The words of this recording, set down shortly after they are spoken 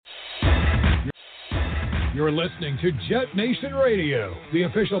You're listening to JetNation Radio, the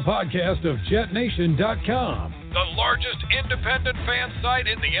official podcast of JetNation.com, the largest independent fan site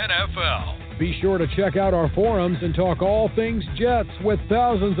in the NFL. Be sure to check out our forums and talk all things Jets with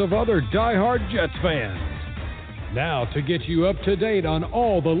thousands of other diehard Jets fans. Now, to get you up to date on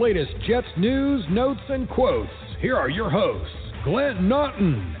all the latest Jets news, notes, and quotes, here are your hosts, Glenn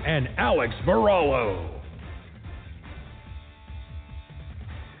Naughton and Alex Varallo.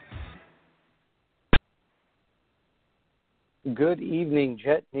 Good evening,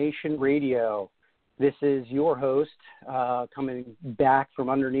 Jet Nation Radio. This is your host, coming back from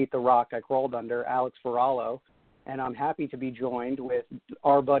underneath the rock I crawled under, Alex Varallo, and I'm happy to be joined with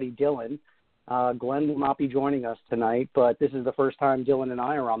our buddy Dylan. Glenn will not be joining us tonight, but this is the first time Dylan and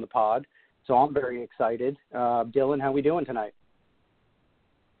I are on the pod, so I'm very excited. Dylan, how we doing tonight?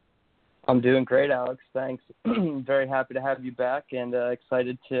 I'm doing great, Alex. Thanks. Very happy to have you back and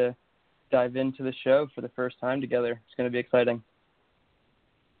excited to dive into the show for the first time together. It's going to be exciting.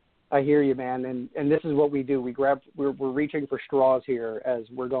 I hear you, man, and this is what we do. We're reaching for straws here as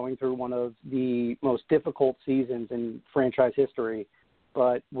we're going through one of the most difficult seasons in franchise history,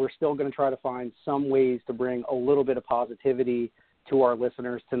 but we're still going to try to find some ways to bring a little bit of positivity to our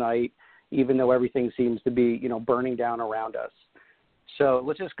listeners tonight, even though everything seems to be, burning down around us. So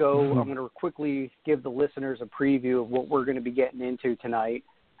let's just go. I'm going to quickly give the listeners a preview of what we're going to be getting into tonight.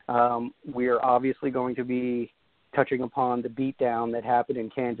 We are obviously going to be touching upon the beatdown that happened in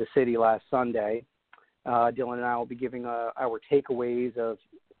Kansas City last Sunday. Dylan and I will be giving our takeaways of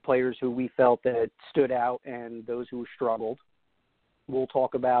players who we felt that stood out and those who struggled. We'll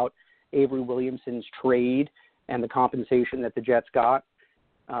talk about Avery Williamson's trade and the compensation that the Jets got.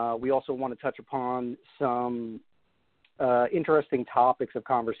 We also want to touch upon some interesting topics of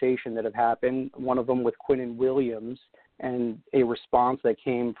conversation that have happened, one of them with Quinnen Williams and a response that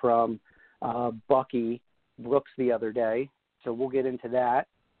came from Bucky Brooks the other day. So we'll get into that.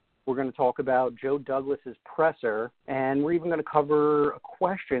 We're going to talk about Joe Douglas's presser, and we're even going to cover a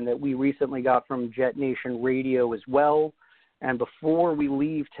question that we recently got from Jet Nation Radio as well. And before we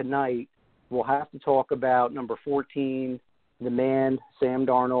leave tonight, we'll have to talk about number 14, the man, Sam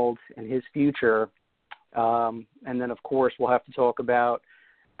Darnold, and his future. And then, of course, we'll have to talk about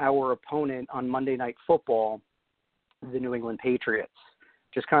our opponent on Monday Night Football, the New England Patriots.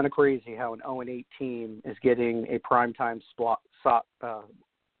 Just kind of crazy how an 0-8 team is getting a primetime spot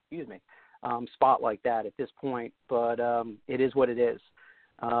like that at this point, but it is what it is.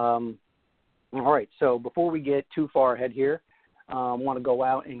 All right, so before we get too far ahead here, I want to go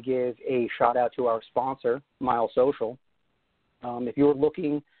out and give a shout-out to our sponsor, Mile Social. If you're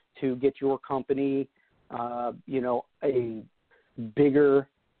looking to get your company, a bigger,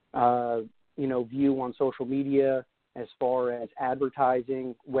 view on social media, as far as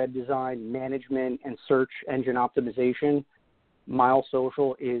advertising, web design, management, and search engine optimization, Mile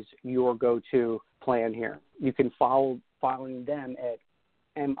Social is your go-to plan here. You can following them at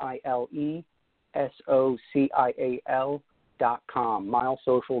milesocial.com,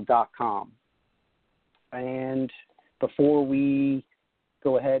 milesocial.com. And before we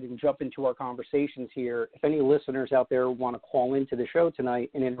go ahead and jump into our conversations here, if any listeners out there want to call into the show tonight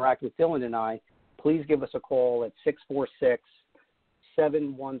and interact with Dylan and I, please give us a call at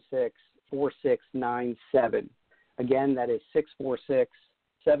 646-716-4697. Again, that is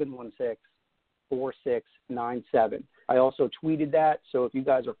 646-716-4697. I also tweeted that, so if you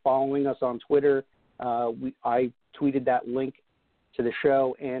guys are following us on Twitter, I tweeted that link to the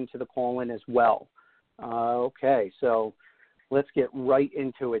show and to the call-in as well. Okay, so let's get right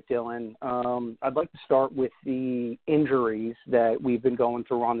into it, Dylan. I'd like to start with the injuries that we've been going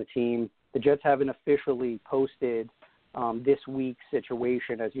through on the team. The Jets haven't officially posted this week's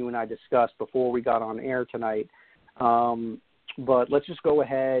situation, as you and I discussed before we got on air tonight. But let's just go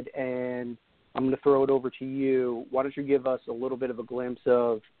ahead, and I'm going to throw it over to you. Why don't you give us a little bit of a glimpse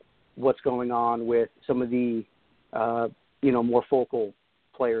of what's going on with some of the, more focal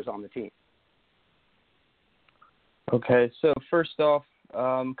players on the team? Okay, so first off,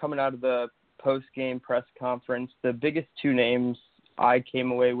 coming out of the post-game press conference, the biggest two names I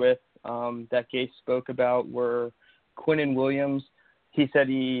came away with that Gase spoke about were Quinnen Williams. He said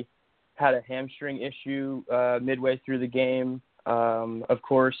he had a hamstring issue midway through the game. Of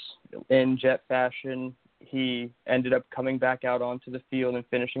course, in Jet fashion, he ended up coming back out onto the field and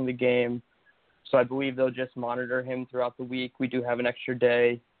finishing the game. So I believe they'll just monitor him throughout the week. We do have an extra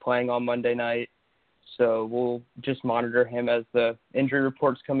day playing on Monday night. So we'll just monitor him as the injury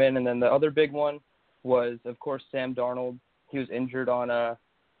reports come in. And then the other big one was, of course, Sam Darnold. He was injured on a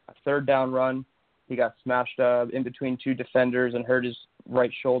third down run. He got smashed in between two defenders and hurt his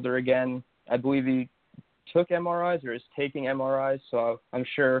right shoulder again. I believe he took MRIs or is taking MRIs, so I'm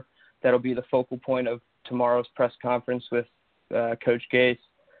sure that'll be the focal point of tomorrow's press conference with Coach Gase.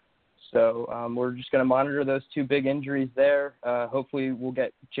 So we're just going to monitor those two big injuries there. Hopefully we'll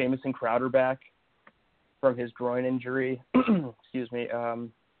get Jamison Crowder back from his groin injury. Excuse me.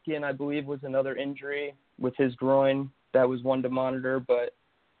 Again, I believe was another injury with his groin. That was one to monitor, but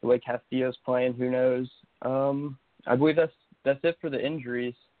the way Castillo's playing, who knows? I believe that's it for the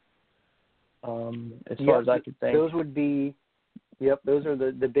injuries. As far as I can think. Those would be, those are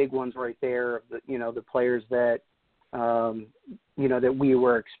the big ones right there. The players that, that we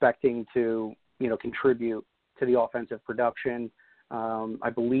were expecting to, contribute to the offensive production. I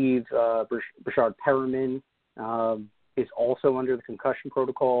believe Brashard Perriman is also under the concussion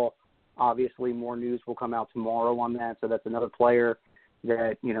protocol. Obviously, more news will come out tomorrow on that. So that's another player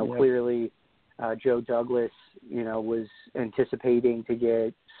that, clearly Joe Douglas, was anticipating to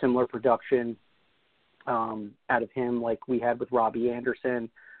get similar production out of him like we had with Robbie Anderson.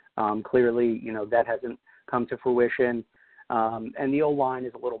 Clearly, that hasn't come to fruition. And the O-line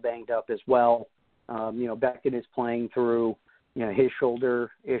is a little banged up as well. Beckton is playing through, his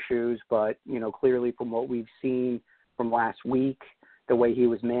shoulder issues, but, clearly from what we've seen from last week, the way he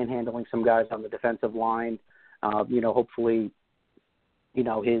was manhandling some guys on the defensive line, hopefully,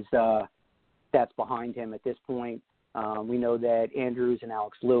 his that's behind him at this point. We know that Andrews and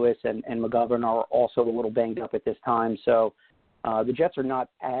Alex Lewis and McGovern are also a little banged up at this time. So the Jets are not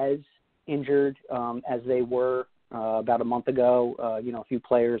as injured as they were about a month ago. A few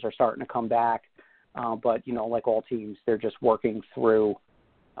players are starting to come back. But, like all teams, they're just working through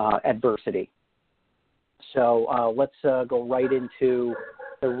adversity. So let's go right into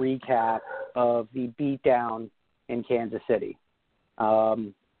the recap of the beatdown in Kansas City.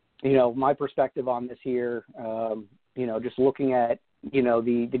 My perspective on this here, just looking at,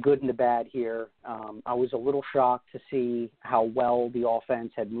 the good and the bad here, I was a little shocked to see how well the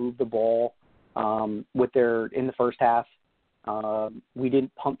offense had moved the ball in the first half. We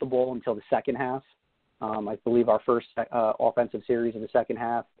didn't punt the ball until the second half. I believe our first offensive series in the second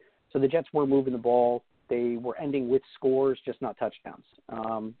half. So the Jets were moving the ball. They were ending with scores, just not touchdowns.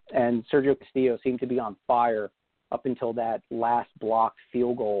 And Sergio Castillo seemed to be on fire up until that last blocked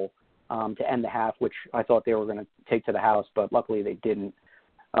field goal to end the half, which I thought they were going to take to the house, but luckily they didn't.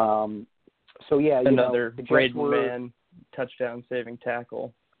 Another Braden Mann touchdown-saving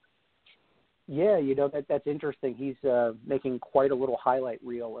tackle. Yeah, that's interesting. He's making quite a little highlight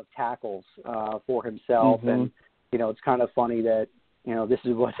reel of tackles for himself. Mm-hmm. And, it's kind of funny that, this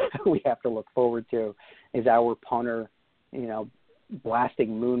is what we have to look forward to is our punter,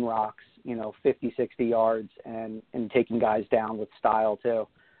 blasting moon rocks, 50, 60 yards and taking guys down with style too.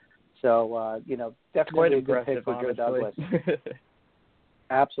 So, definitely a good pick for Joe Douglas.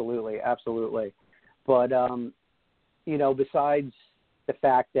 Absolutely. But, besides the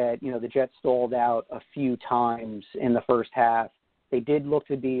fact that, the Jets stalled out a few times in the first half, they did look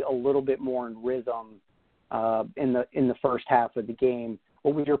to be a little bit more in rhythm in the first half of the game.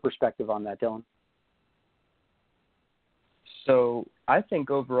 What was your perspective on that, Dylan? So I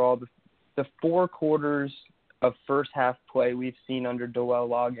think overall the 4 quarters of first half play we've seen under Dowell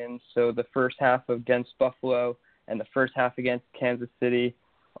Loggains, so the first half against Buffalo and the first half against Kansas City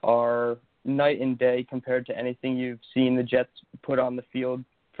are night and day compared to anything you've seen the Jets put on the field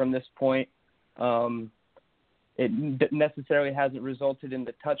from this point. It necessarily hasn't resulted in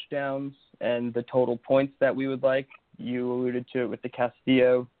the touchdowns and the total points that we would like. You alluded to it with the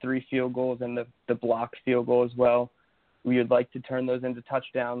Castillo 3 field goals and the blocked field goal as well. We would like to turn those into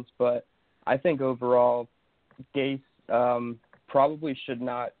touchdowns, but I think overall Gase probably should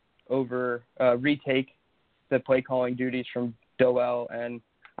not retake the play calling duties from Dowell, and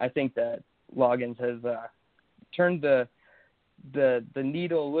I think that Loggains has turned the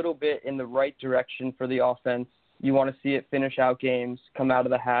needle a little bit in the right direction for the offense. You want to see it finish out games, come out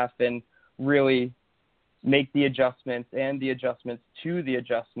of the half, and really make the adjustments and the adjustments to the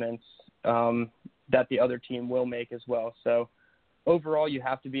adjustments that the other team will make as well. So overall, you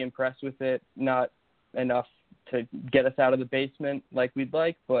have to be impressed with it. Not enough to get us out of the basement like we'd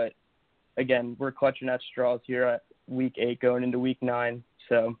like, but again, we're clutching at straws here at week 8 going into week 9.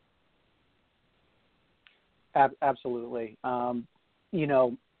 So absolutely. And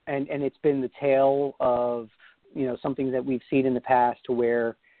it's been the tale of, something that we've seen in the past to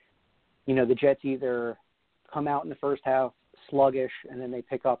where, the Jets either come out in the first half sluggish and then they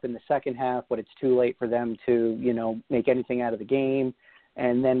pick up in the second half, but it's too late for them to, make anything out of the game.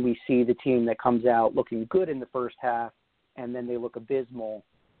 And then we see the team that comes out looking good in the first half and then they look abysmal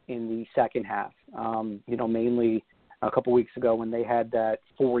in the second half. Mainly a couple weeks ago when they had that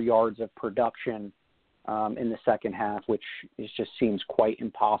 4 yards of production in the second half, which just seems quite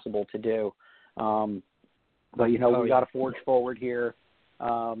impossible to do. But, we got to forge forward here.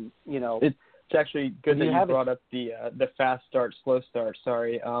 It's actually good that you brought up the fast start, slow start.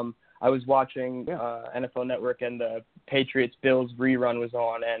 Sorry. I was watching NFL Network, and the Patriots-Bills rerun was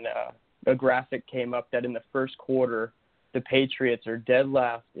on, and a graphic came up that in the first quarter, the Patriots are dead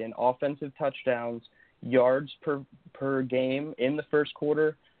last in offensive touchdowns, yards per game in the first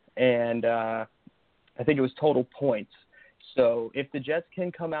quarter, and I think it was total points. So if the Jets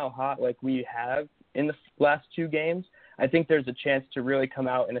can come out hot like we have in the last two games, I think there's a chance to really come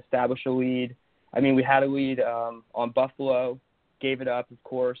out and establish a lead. I mean, we had a lead on Buffalo, gave it up, of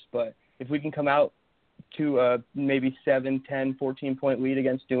course, but if we can come out to maybe 7, 10, 14-point lead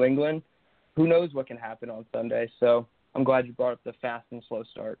against New England, who knows what can happen on Sunday. So I'm glad you brought up the fast and slow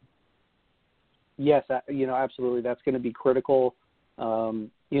start. Yes, absolutely. That's going to be critical.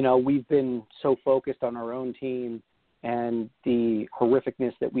 We've been so focused on our own team and the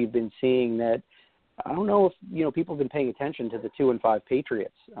horrificness that we've been seeing that I don't know if, people have been paying attention to the 2-5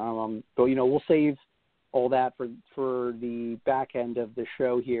 Patriots. But, we'll save all that for the back end of the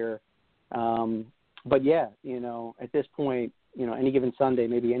show here. But yeah, at this point, any given Sunday,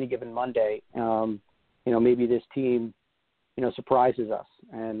 maybe any given Monday, maybe this team, surprises us.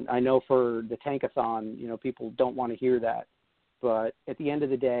 And I know for the Tankathon, people don't want to hear that. But at the end of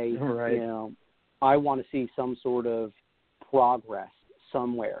the day, right. I want to see some sort of progress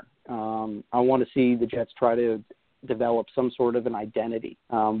somewhere. I want to see the Jets try to develop some sort of an identity,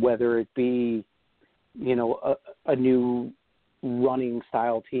 whether it be, a new running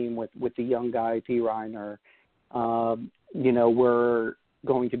style team with the young guy, P. Reiner. We're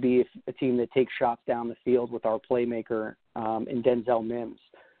going to be a team that takes shots down the field with our playmaker in Denzel Mims.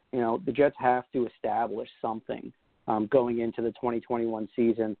 The Jets have to establish something going into the 2021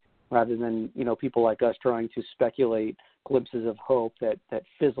 season rather than, people like us trying to speculate glimpses of hope that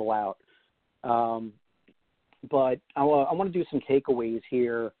fizzle out. But I want to do some takeaways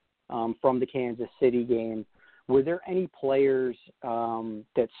here from the Kansas City game. Were there any players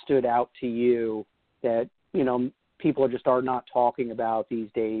that stood out to you that, people are not talking about these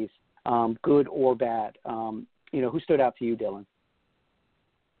days, good or bad? Who stood out to you, Dylan?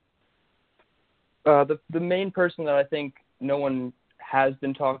 The main person that I think no one has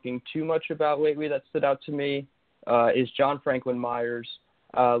been talking too much about lately that stood out to me is John Franklin Myers.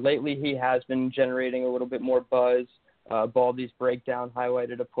 Lately, he has been generating a little bit more buzz. Baldy's breakdown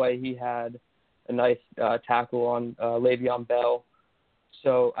highlighted a play he had, a nice tackle on Le'Veon Bell.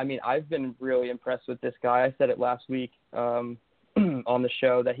 So, I mean, I've been really impressed with this guy. I said it last week on the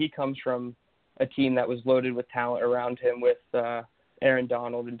show that he comes from a team that was loaded with talent around him with Aaron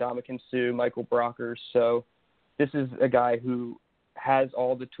Donald and Ndamukong Suh, Michael Brockers. So this is a guy who has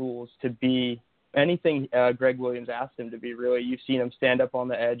all the tools to be anything Greg Williams asked him to be, really. You've seen him stand up on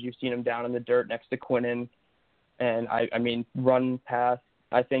the edge. You've seen him down in the dirt next to Quinnen. And, I mean, run, pass.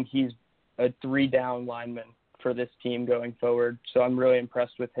 I think he's a 3-down lineman for this team going forward. So I'm really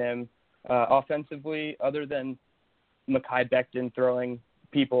impressed with him. Offensively, other than Mekhi Becton throwing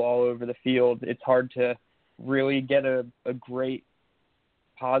people all over the field, it's hard to really get a great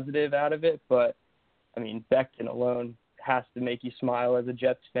positive out of it. But, I mean, Becton alone has to make you smile as a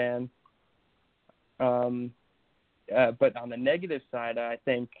Jets fan. But on the negative side, I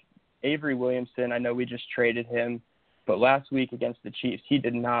think Avery Williamson, I know we just traded him, but last week against the Chiefs, he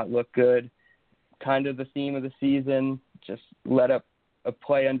did not look good. Kind of the theme of the season, just let up a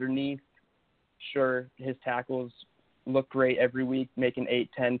play underneath. Sure, his tackles look great every week, making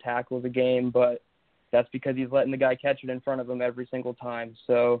 8-10 tackles a game, but that's because he's letting the guy catch it in front of him every single time.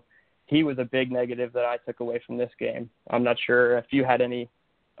 So he was a big negative that I took away from this game. I'm not sure if you had any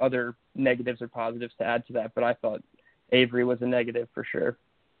other negatives or positives to add to that, but I thought Avery was a negative for sure.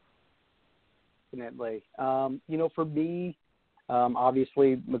 Definitely. For me,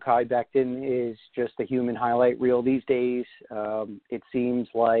 obviously Mekhi Becton is just a human highlight reel these days. It seems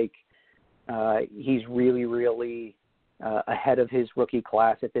like he's really, really ahead of his rookie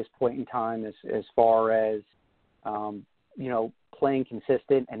class at this point in time as far as, playing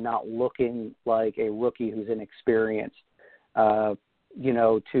consistent and not looking like a rookie who's inexperienced.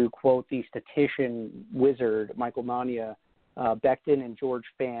 To quote the statistician wizard, Michael Mania, Becton and George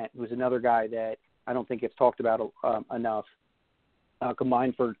Fant, who's another guy that I don't think gets talked about enough,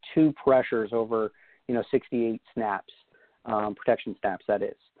 combined for 2 pressures over, 68 snaps, protection snaps, that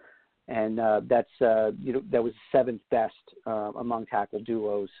is. And that was 7th best among tackle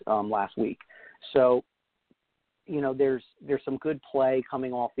duos last week. So, there's some good play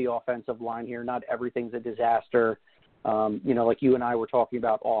coming off the offensive line here. Not everything's a disaster. Like you and I were talking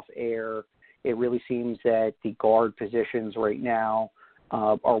about off air, it really seems that the guard positions right now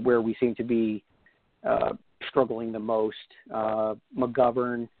are where we seem to be struggling the most.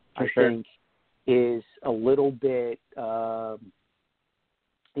 McGovern, I think, is a little bit,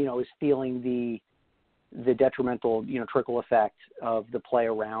 is feeling the detrimental, trickle effect of the play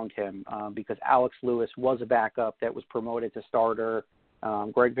around him because Alex Lewis was a backup that was promoted to starter.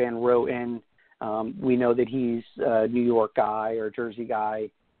 Greg Van Roten, we know that he's a New York guy or Jersey guy,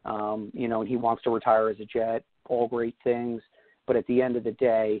 and he wants to retire as a Jet, all great things. But at the end of the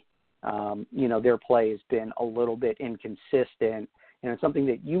day, their play has been a little bit inconsistent. And it's something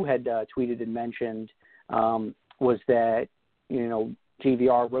that you had tweeted and mentioned was that,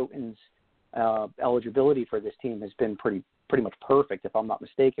 GVR Roten's eligibility for this team has been pretty much perfect, if I'm not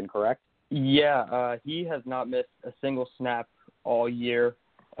mistaken, correct? Yeah, he has not missed a single snap all year.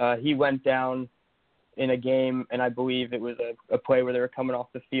 He went down in a game, and I believe it was a play where they were coming off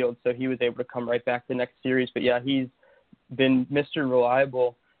the field, so he was able to come right back the next series. But, yeah, he's been Mr.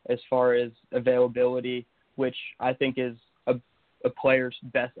 Reliable as far as availability, which I think is a player's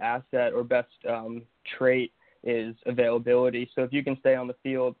best asset or best trait is availability. So if you can stay on the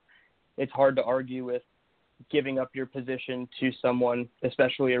field, it's hard to argue with giving up your position to someone,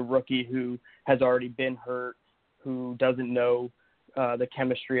 especially a rookie who has already been hurt, who doesn't know the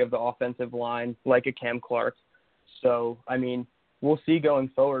chemistry of the offensive line like a Cam Clark. So, I mean, we'll see going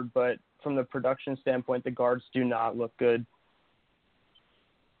forward, but from the production standpoint, the guards do not look good.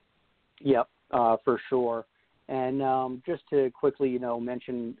 Yep, for sure. And just to quickly,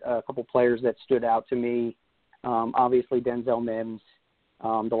 mention a couple players that stood out to me, obviously Denzel Mims.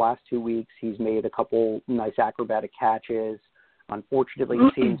 The last 2 weeks, he's made a couple nice acrobatic catches. Unfortunately,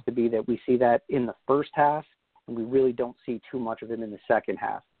 it seems to be that we see that in the first half, and we really don't see too much of him in the second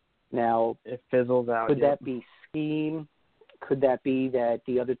half. Now, it fizzles out. Could that be scheme? Could that be that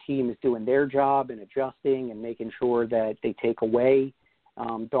the other team is doing their job and adjusting and making sure that they take away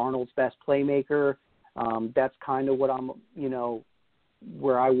Darnold's best playmaker? That's kind of what I'm,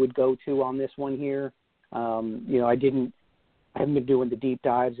 where I would go to on this one here. I haven't been doing the deep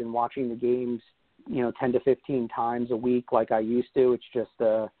dives and watching the games, 10 to 15 times a week like I used to. It's just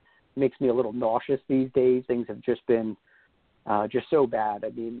makes me a little nauseous these days. Things have just been just so bad. I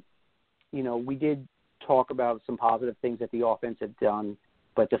mean, we did talk about some positive things that the offense had done,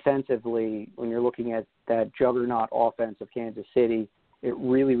 but defensively, when you're looking at that juggernaut offense of Kansas City, it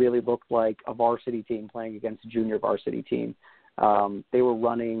really, really looked like a varsity team playing against a junior varsity team. They were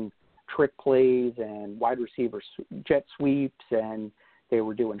running trick plays and wide receiver jet sweeps, and they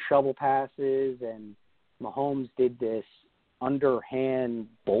were doing shovel passes, and Mahomes did this underhand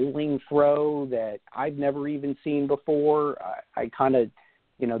bowling throw that I've never even seen before. I kind of,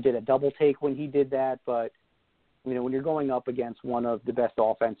 did a double take when he did that, but, when you're going up against one of the best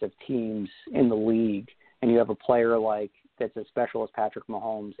offensive teams in the league and you have a player like that's as special as Patrick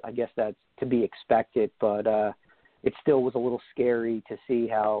Mahomes, I guess that's to be expected, but it still was a little scary to see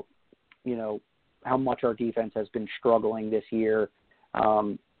how much our defense has been struggling this year.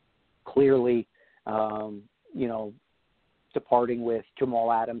 Clearly, departing with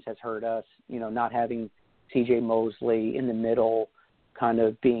Jamal Adams has hurt us. Not having C.J. Mosley in the middle, kind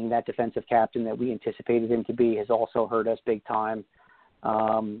of being that defensive captain that we anticipated him to be, has also hurt us big time.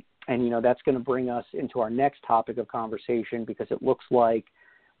 And that's going to bring us into our next topic of conversation, because it looks like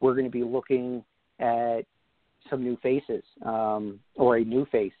we're going to be looking at some new faces, or a new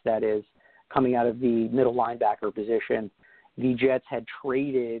face, that is, coming out of the middle linebacker position. The Jets had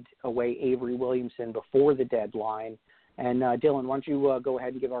traded away Avery Williamson before the deadline. And, Dylan, why don't you go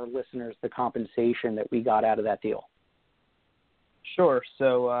ahead and give our listeners the compensation that we got out of that deal? Sure.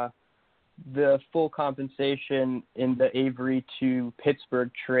 So the full compensation in the Avery to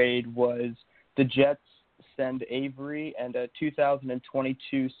Pittsburgh trade was the Jets send Avery and a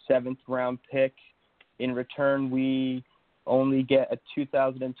 2022 seventh-round pick. In return, we only get a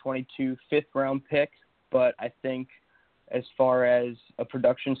 2022 fifth-round pick, but I think as far as a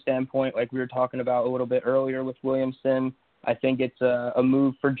production standpoint, like we were talking about a little bit earlier with Williamson, I think it's a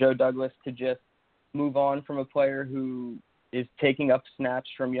move for Joe Douglas to just move on from a player who is taking up snaps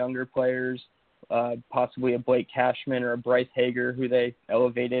from younger players, possibly a Blake Cashman or a Bryce Hager, who they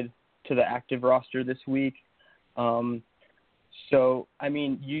elevated to the active roster this week. So, I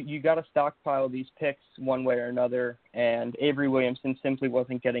mean, you got to stockpile these picks one way or another, and Avery Williamson simply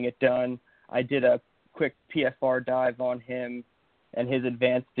wasn't getting it done. I did a quick PFR dive on him and his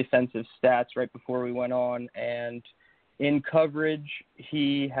advanced defensive stats right before we went on, and in coverage,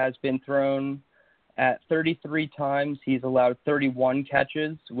 he has been thrown at 33 times. He's allowed 31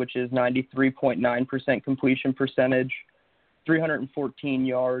 catches, which is 93.9% completion percentage. 314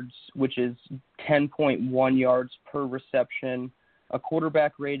 yards, which is 10.1 yards per reception, a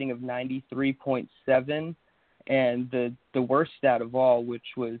quarterback rating of 93.7, and the worst stat of all, which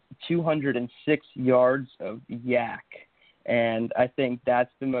was 206 yards of yak. And I think that's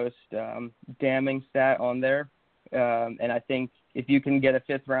the most damning stat on there. And I think if you can get a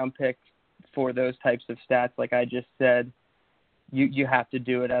fifth-round pick for those types of stats, like I just said, you have to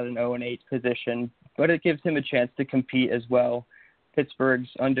do it at an 0-8 position. But it gives him a chance to compete as well. Pittsburgh's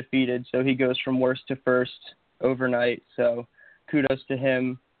undefeated, so he goes from worst to first overnight. So kudos to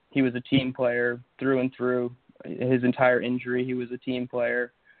him. He was a team player through and through. His entire injury, he was a team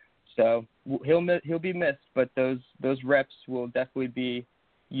player. So he'll be missed, but those reps will definitely be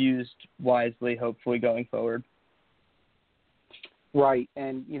used wisely, hopefully, going forward. Right,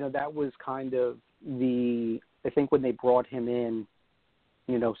 and, that was kind of I think when they brought him in,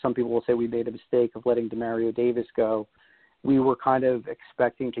 some people will say we made a mistake of letting Demario Davis go. We were kind of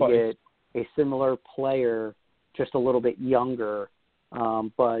expecting to get a similar player, just a little bit younger,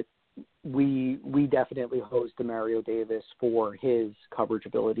 but we definitely hosed Demario Davis for his coverage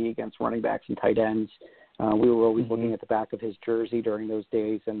ability against running backs and tight ends. We were always looking at the back of his jersey during those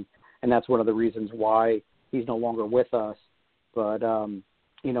days, and that's one of the reasons why he's no longer with us. But,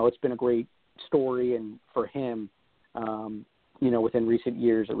 it's been a great story, and for him, within recent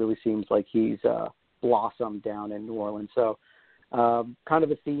years, it really seems like he's blossomed down in New Orleans. So kind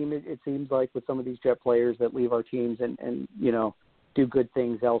of a theme, it seems like, with some of these Jet players that leave our teams and do good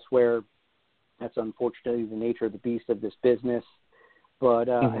things elsewhere. That's unfortunately the nature of the beast of this business. But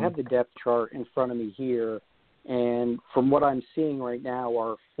I have the depth chart in front of me here, and from what I'm seeing right now,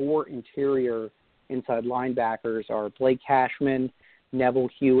 our 4 interior inside linebackers are Blake Cashman, Neville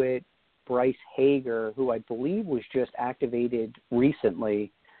Hewitt, Bryce Hager, who I believe was just activated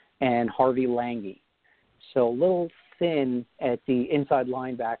recently, and Harvey Lange. So a little thin at the inside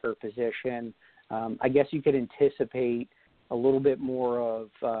linebacker position. I guess you could anticipate a little bit more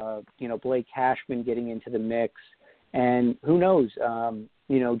of, Blake Cashman getting into the mix. And who knows,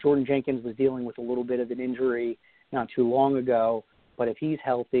 Jordan Jenkins was dealing with a little bit of an injury not too long ago, but if he's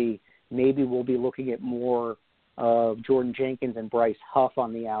healthy, maybe we'll be looking at more of Jordan Jenkins and Bryce Huff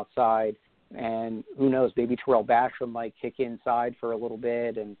on the outside. And who knows, maybe Terrell Basham might kick inside for a little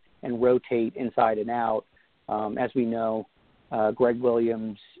bit and rotate inside and out. As we know, Greg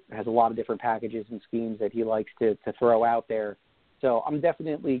Williams has a lot of different packages and schemes that he likes to throw out there. So I'm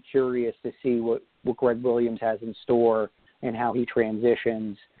definitely curious to see what Greg Williams has in store and how he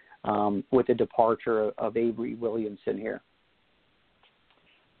transitions with the departure of Avery Williamson here.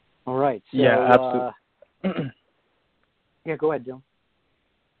 All right. So, yeah, absolutely. Yeah, go ahead, Dylan.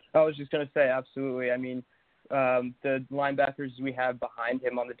 I was just going to say, absolutely. I mean, the linebackers we have behind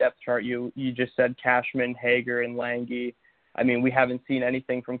him on the depth chart, you just said Cashman, Hager, and Lange. I mean, we haven't seen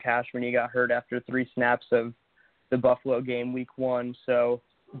anything from Cashman. He got hurt after 3 snaps of the Buffalo game week 1. So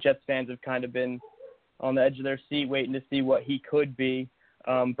Jets fans have kind of been on the edge of their seat waiting to see what he could be.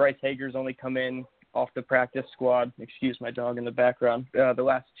 Bryce Hager's only come in off the practice squad. Excuse my dog in the background. The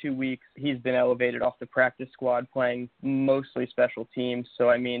last 2 weeks, he's been elevated off the practice squad, playing mostly special teams. So,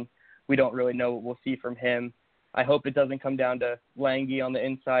 I mean, we don't really know what we'll see from him. I hope it doesn't come down to Lange on the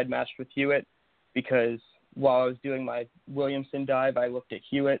inside matched with Hewitt, because while I was doing my Williamson dive, I looked at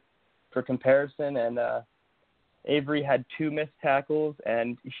Hewitt for comparison, and Avery had 2 missed tackles,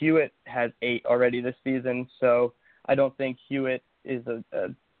 and Hewitt has 8 already this season. So I don't think Hewitt is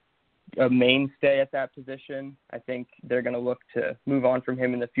a mainstay at that position. I think they're going to look to move on from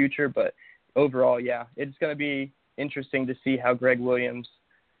him in the future. But overall, yeah, it's going to be interesting to see how Greg Williams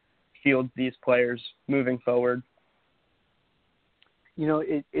fields these players moving forward.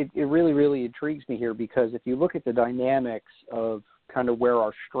 It really, really intrigues me here, because if you look at the dynamics of kind of where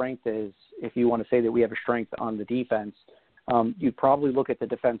our strength is, if you want to say that we have a strength on the defense, you'd probably look at the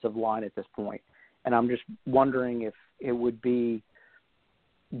defensive line at this point. And I'm just wondering if it would be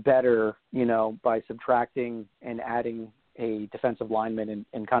better, by subtracting and adding a defensive lineman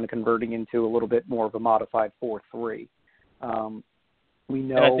and kind of converting into a little bit more of a modified 4-3. We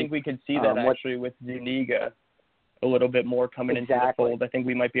know. And I think we could see that actually with Zuniga a little bit more coming into the fold. I think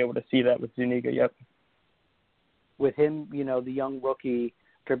we might be able to see that with Zuniga. Yep. With him, the young rookie,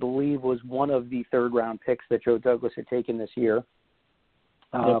 which I believe was one of the 3rd-round picks that Joe Douglas had taken this year.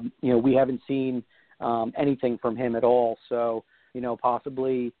 We haven't seen anything from him at all. So,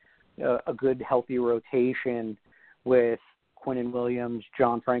 possibly a good, healthy rotation with Quinnen Williams,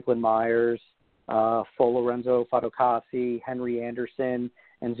 John Franklin Myers, Lorenzo Fadokasi, Henry Anderson,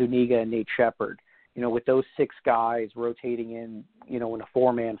 and Zuniga and Nate Shepard. With those 6 guys rotating in a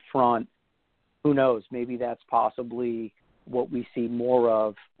 4-man front, who knows? Maybe that's possibly what we see more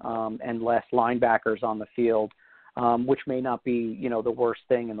of and less linebackers on the field, which may not be, the worst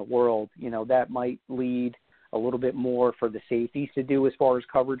thing in the world. That might lead a little bit more for the safeties to do as far as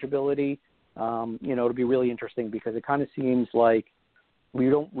coverage ability. It'll be really interesting because it kind of seems like we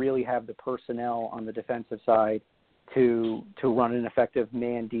don't really have the personnel on the defensive side to run an effective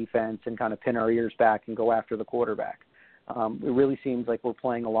man defense and kind of pin our ears back and go after the quarterback. It really seems like we're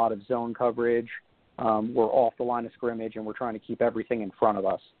playing a lot of zone coverage. We're off the line of scrimmage, and we're trying to keep everything in front of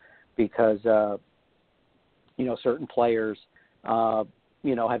us because, certain players, have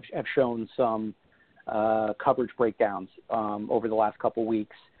shown some coverage breakdowns over the last couple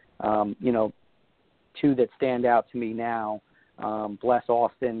weeks. Two that stand out to me now, Bless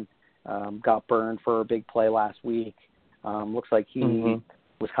Austin got burned for a big play last week. Looks like he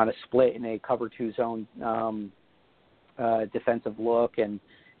was kind of split in a cover 2 zone defensive look, and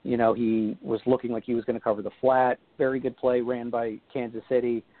he was looking like he was going to cover the flat. Very good play ran by Kansas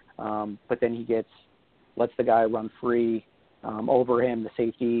City, but then he lets the guy run free over him. The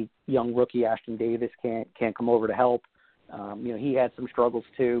safety, young rookie Ashton Davis, can't come over to help. He had some struggles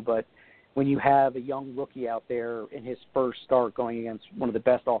too, but when you have a young rookie out there in his first start going against one of the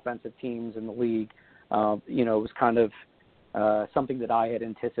best offensive teams in the league, it was kind of something that I had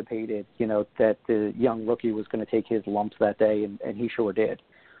anticipated, that the young rookie was going to take his lumps that day, and he sure did.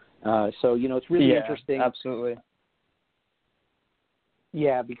 So, it's really interesting. Absolutely.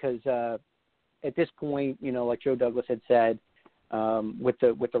 Yeah, because at this point, like Joe Douglas had said, with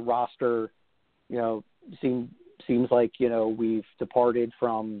the roster, seems like, we've departed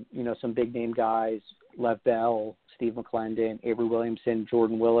from, some big name guys, Lev Bell, Steve McClendon, Avery Williamson,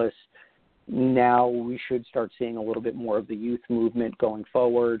 Jordan Willis. Now we should start seeing a little bit more of the youth movement going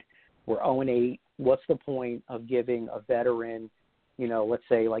forward. We're 0-8. What's the point of giving a veteran, let's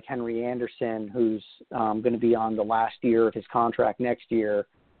say like Henry Anderson, who's going to be on the last year of his contract next year,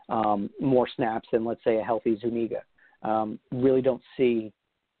 more snaps than, let's say, a healthy Zuniga? Really don't see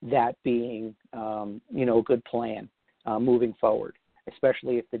that being, a good plan moving forward,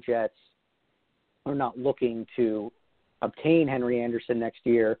 especially if the Jets are not looking to obtain Henry Anderson next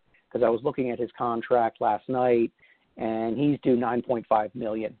year, because I was looking at his contract last night, and he's due $9.5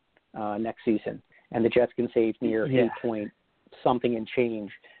 million next season, and the Jets can save near 8 point something and change.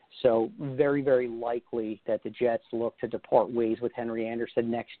 So very, very likely that the Jets look to depart ways with Henry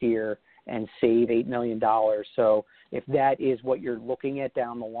Anderson next year and save $8 million. So if that is what you're looking at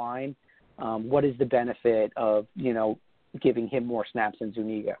down the line, what is the benefit of, giving him more snaps than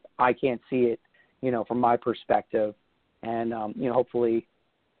Zuniga? I can't see it, from my perspective. And, hopefully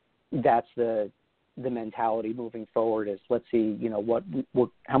that's the mentality moving forward is let's see,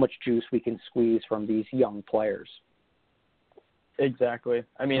 how much juice we can squeeze from these young players. Exactly.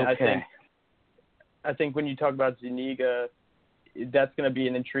 I mean, okay. I think when you talk about Zuniga, that's going to be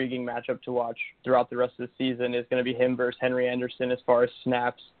an intriguing matchup to watch throughout the rest of the season. Is going to be him versus Henry Anderson as far as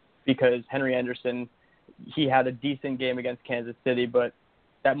snaps, because Henry Anderson, he had a decent game against Kansas City, but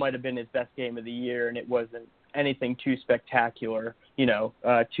that might have been his best game of the year, and it wasn't anything too spectacular.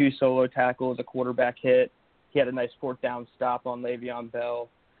 2 solo tackles, a quarterback hit. He had a nice 4th down stop on Le'Veon Bell.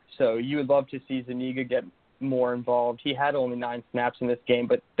 So you would love to see Zuniga get more involved. He had only 9 snaps in this game,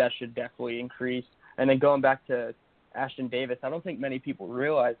 but that should definitely increase. And then going back to Ashton Davis, I don't think many people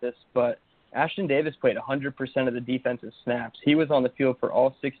realize this, but Ashton Davis played 100% of the defensive snaps. He was on the field for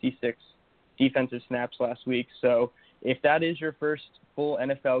all 66 defensive snaps last week. So if that is your first full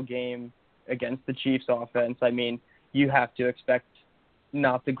NFL game against the Chiefs offense, I mean, you have to expect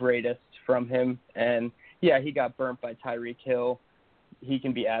not the greatest from him. And, yeah, he got burnt by Tyreek Hill. He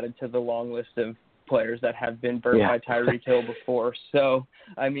can be added to the long list of players that have been burnt by Tyreek Hill before. So,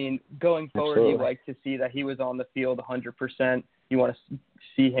 I mean, going forward, Absolutely. You like to see that he was on the field 100%. You want to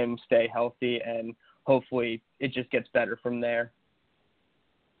see him stay healthy, and hopefully it just gets better from there.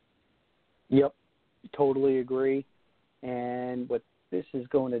 Yep, totally agree. And what this is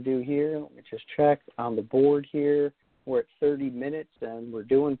going to do here, let me just check on the board here. We're at 30 minutes, and we're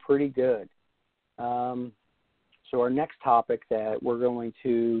doing pretty good. So our next topic that we're going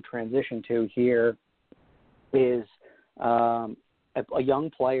to transition to here is a young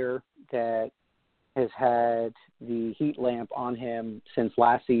player that has had the heat lamp on him since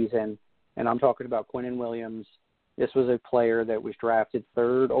last season, and I'm talking about Quinnen Williams. This was a player that was drafted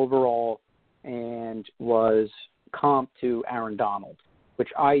 3rd overall and was comped to Aaron Donald, which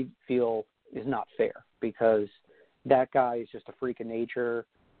I feel is not fair because that guy is just a freak of nature.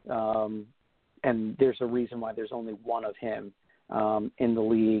 And there's a reason why there's only one of him in the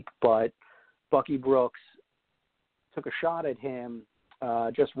league. But Bucky Brooks took a shot at him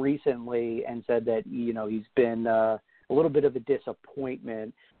just recently and said that, he's been a a little bit of a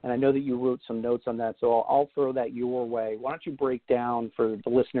disappointment. And I know that you wrote some notes on that, so I'll throw that your way. Why don't you break down for the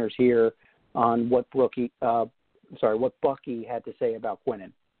listeners here on what Bucky had to say about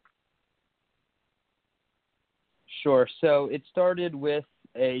Quinnen? Sure. So it started with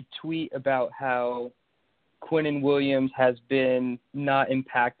a tweet about how Quinnen Williams has been not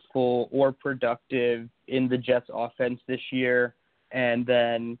impactful or productive in the Jets offense this year. And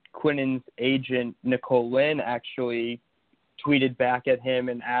then Quinnen's agent, Nicole Lynn, actually tweeted back at him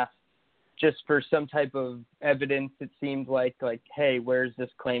and asked just for some type of evidence. It seemed like, hey, where's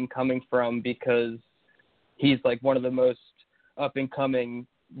this claim coming from? Because he's like one of the most up-and-coming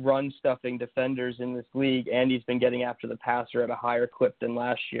run-stuffing defenders in this league, and he's been getting after the passer at a higher clip than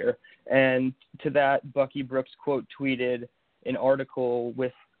last year. And to that, Bucky Brooks quote tweeted an article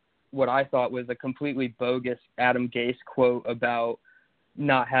with what I thought was a completely bogus Adam Gase quote about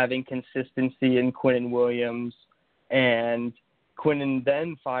not having consistency in Quinnen Williams. And Quinnen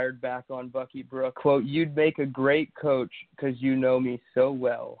then fired back on Bucky Brooks, quote, "You'd make a great coach because you know me so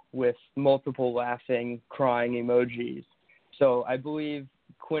well," with multiple laughing, crying emojis. So I believe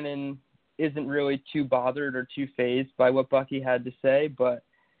Quinnen isn't really too bothered or too fazed by what Bucky had to say, but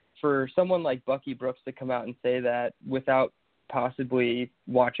for someone like Bucky Brooks to come out and say that without possibly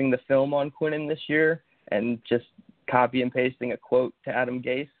watching the film on Quinnen this year and just copy and pasting a quote to Adam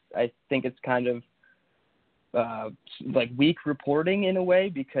Gase, I think it's kind of weak reporting in a way,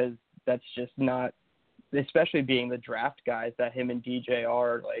 because that's just not, especially being the draft guys that him and DJ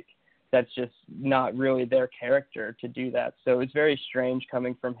are, that's just not really their character to do that. So it's very strange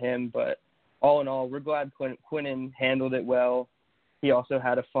coming from him, but all in all, we're glad Quinnen handled it well. He also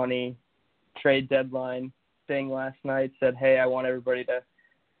had a funny trade deadline thing last night, said, hey, I want everybody to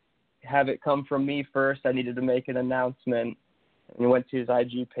have it come from me first. I needed to make an announcement. And he went to his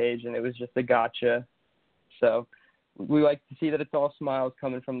IG page, and it was just a gotcha. So we like to see that it's all smiles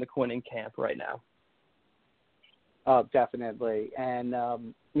coming from the Quinnen camp right now. Oh, definitely. And,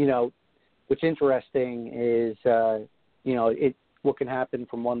 what's interesting is, what can happen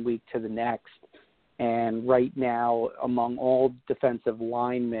from one week to the next. And right now, among all defensive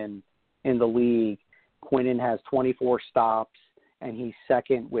linemen in the league, Quinnen has 24 stops, and he's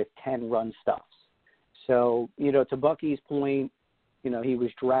second with 10 run stuffs. So, to Bucky's point, he was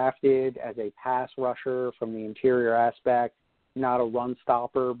drafted as a pass rusher from the interior aspect, not a run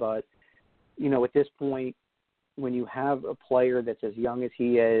stopper. But, at this point, when you have a player that's as young as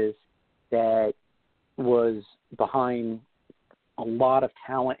he is, that was behind a lot of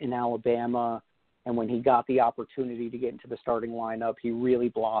talent in Alabama, and when he got the opportunity to get into the starting lineup, he really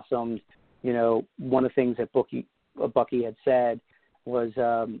blossomed. One of the things that Bucky had said was,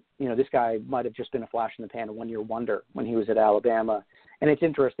 this guy might have just been a flash in the pan, a one-year wonder when he was at Alabama. And it's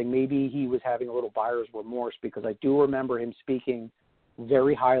interesting. Maybe he was having a little buyer's remorse, because I do remember him speaking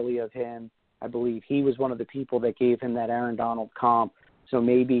very highly of him. I believe he was one of the people that gave him that Aaron Donald comp. So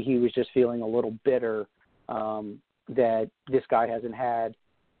maybe he was just feeling a little bitter that this guy hasn't had,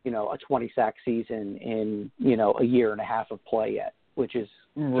 a 20-sack season in, a year and a half of play yet, which is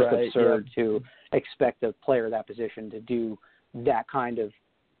just absurd to expect a player of that position to do that kind of,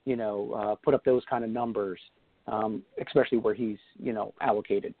 put up those kind of numbers, especially where he's,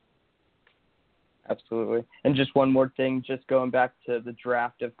 allocated. Absolutely. And just one more thing, just going back to the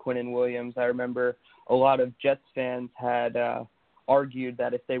draft of Quinnen Williams, I remember a lot of Jets fans had argued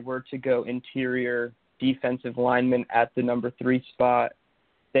that if they were to go interior defensive lineman at the number 3 spot,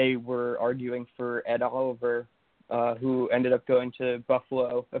 they were arguing for Ed Oliver, who ended up going to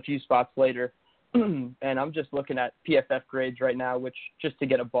Buffalo a few spots later. And I'm just looking at PFF grades right now, which just to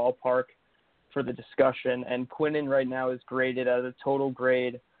get a ballpark for the discussion. And Quinnen right now is graded at a total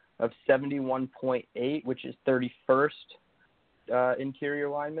grade of 71.8, which is 31st interior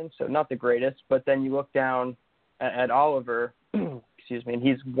lineman, so not the greatest. But then you look down at Oliver, and he's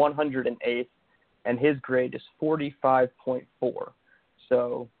 108th, and his grade is 45.4.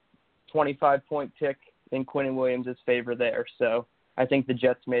 So 25-point tick in Quinnen Williams' favor there. So I think the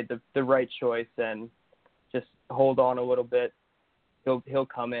Jets made the right choice, and just hold on a little bit. He'll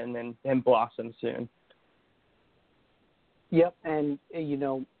come in and blossom soon. Yep, and,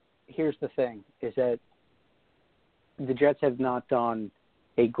 here's the thing, is that the Jets have not done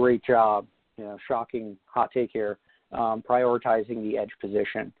a great job, shocking hot take here, prioritizing the edge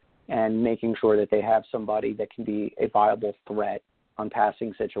position and making sure that they have somebody that can be a viable threat on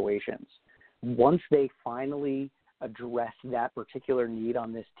passing situations. Once they finally address that particular need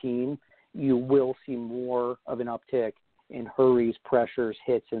on this team, you will see more of an uptick in hurries, pressures,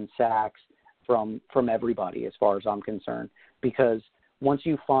 hits, and sacks from everybody, as far as I'm concerned. Because once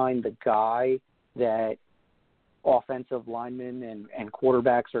you find the guy that offensive linemen and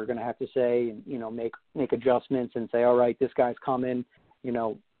quarterbacks are going to have to say, and, you know, make adjustments and say, all right, this guy's coming, you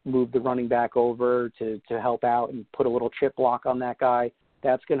know, move the running back over to help out and put a little chip block on that guy.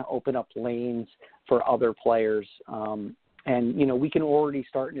 That's going to open up lanes for other players. And, you know, we can already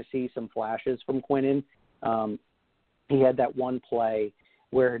starting to see some flashes from Quinnen. He had that one play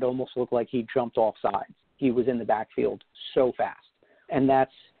where it almost looked like he jumped off sides. He was in the backfield so fast. And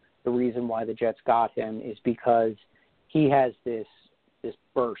that's the reason why the Jets got him, is because he has this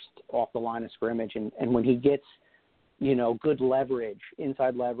burst off the line of scrimmage. And when he gets, you know, good leverage,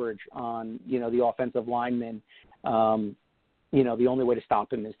 inside leverage on, you know, the offensive lineman, you know, the only way to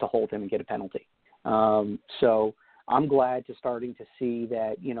stop him is to hold him and get a penalty. So I'm glad to starting to see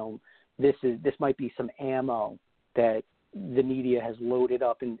that, you know, this might be some ammo that the media has loaded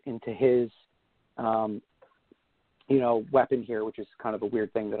up into his, you know, weapon here, which is kind of a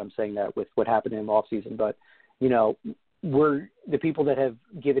weird thing that I'm saying that with what happened in the offseason. But, you know, we're the people that have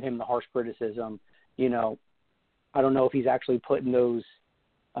given him the harsh criticism, you know, I don't know if he's actually putting those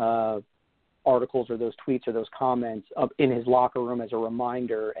articles or those tweets or those comments up in his locker room as a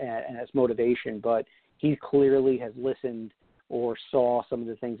reminder and as motivation, but he clearly has listened or saw some of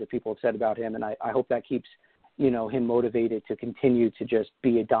the things that people have said about him. And I hope that keeps, you know, him motivated to continue to just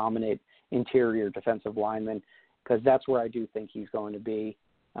be a dominant interior defensive lineman, because that's where I do think he's going to be.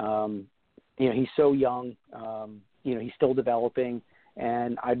 You know, he's so young, you know, he's still developing,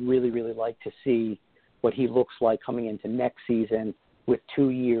 and I'd really, really like to see what he looks like coming into next season with 2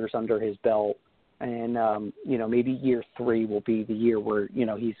 years under his belt. And, you know, maybe year 3 will be the year where, you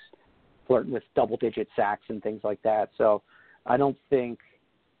know, he's flirting with double-digit sacks and things like that. So I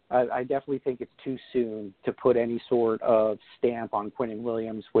definitely think it's too soon to put any sort of stamp on Quinnen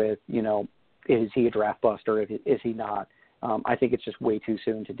Williams with, you know, is he a draft bust or is he not? I think it's just way too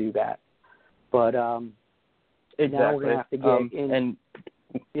soon to do that. But exactly. Now we're going to have to get in. And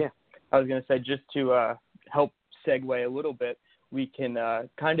yeah. I was going to say, just to help segue a little bit, we can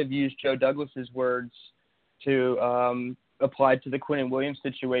kind of use Joe Douglas's words to apply to the Quinnen Williams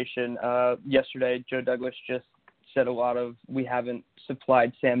situation. Yesterday, Joe Douglas just said we haven't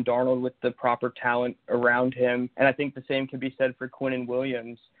supplied Sam Darnold with the proper talent around him. And I think the same can be said for Quinnen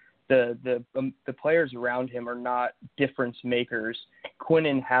Williams. The players around him are not difference makers.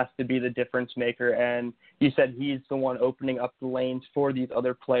 Quinnen has to be the difference maker, and you said he's the one opening up the lanes for these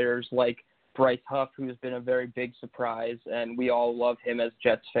other players like Bryce Huff, who's been a very big surprise, and we all love him as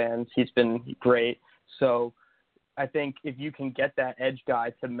Jets fans. He's been great. So I think if you can get that edge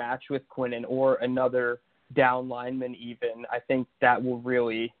guy to match with Quinnen or another down lineman even, I think that will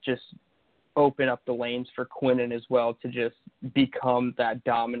really just open up the lanes for Quinnen as well to just become that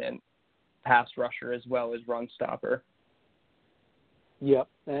dominant pass rusher as well as run stopper. Yep,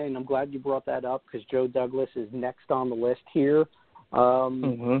 and I'm glad you brought that up because Joe Douglas is next on the list here.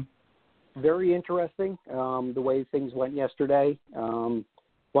 Very interesting the way things went yesterday.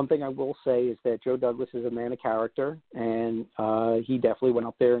 One thing I will say is that Joe Douglas is a man of character, and he definitely went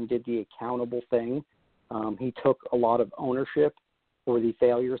up there and did the accountable thing. He took a lot of ownership for the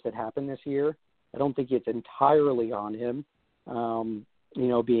failures that happened this year. I don't think it's entirely on him, you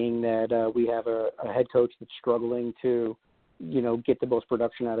know, being that we have a head coach that's struggling to, you know, get the most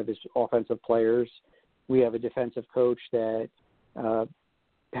production out of his offensive players. We have a defensive coach that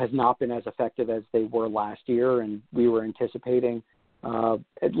has not been as effective as they were last year, and we were anticipating,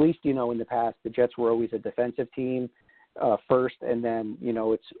 at least, you know, in the past, the Jets were always a defensive team first, and then, you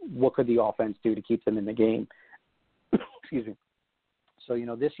know, it's what could the offense do to keep them in the game. Excuse me. So, you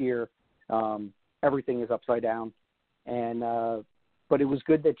know, this year everything is upside down, and but it was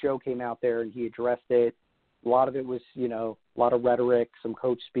good that Joe came out there and he addressed it. A lot of it was, you know, a lot of rhetoric, some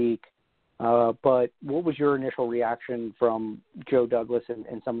coach speak. But what was your initial reaction from Joe Douglas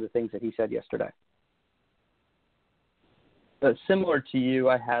and some of the things that he said yesterday? Similar to you,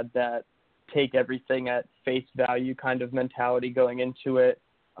 I had that take everything at face value kind of mentality going into it.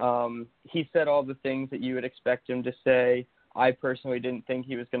 He said all the things that you would expect him to say. I personally didn't think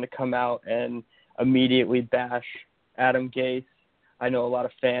he was going to come out and immediately bash Adam Gase. I know a lot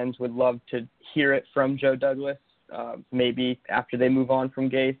of fans would love to hear it from Joe Douglas. Maybe after they move on from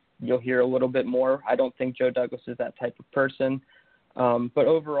Gase, you'll hear a little bit more. I don't think Joe Douglas is that type of person. But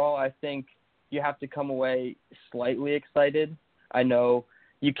overall, I think you have to come away slightly excited. I know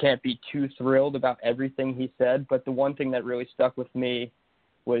you can't be too thrilled about everything he said, but the one thing that really stuck with me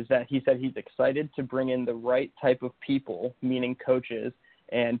was that he said he's excited to bring in the right type of people, meaning coaches,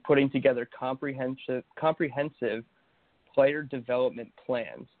 and putting together comprehensive player development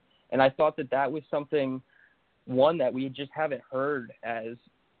plans. And I thought that was something, one, that we just haven't heard as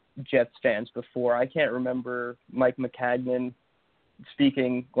Jets fans before. I can't remember Mike Maccagnan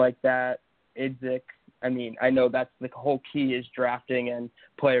speaking like that. Idzik. I mean, I know that's the whole key is drafting and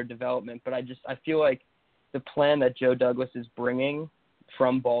player development, but I feel like the plan that Joe Douglas is bringing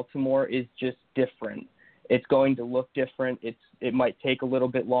from Baltimore is just different. It's going to look different. It might take a little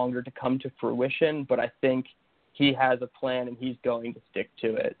bit longer to come to fruition, but I think he has a plan and he's going to stick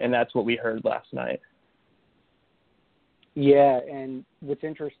to it, and that's what we heard last night. Yeah, and what's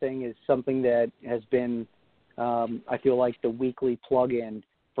interesting is something that has been, I feel like, the weekly plug-in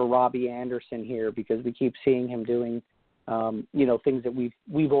for Robbie Anderson here, because we keep seeing him doing, things that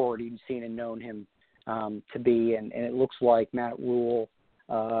we've already seen and known him to be, and it looks like Matt Rule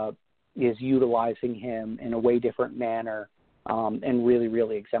is utilizing him in a way different manner and really,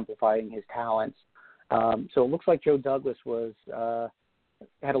 really exemplifying his talents. So it looks like Joe Douglas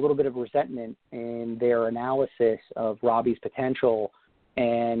had a little bit of resentment in their analysis of Robbie's potential,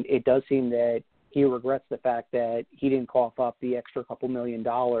 and it does seem that he regrets the fact that he didn't cough up the extra couple $1 million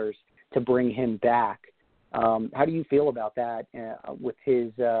to bring him back. How do you feel about that with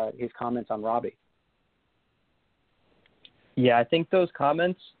his comments on Robbie? Yeah, I think those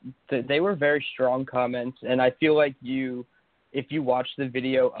comments, they were very strong comments, and I feel like if you watch the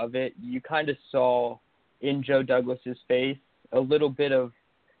video of it, you kind of saw in Joe Douglas's face a little bit of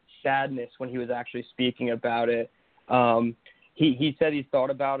sadness when he was actually speaking about it. He said he thought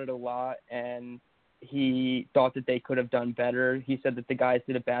about it a lot, and he thought that they could have done better. He said that the guys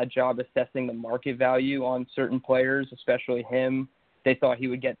did a bad job assessing the market value on certain players, especially him. They thought he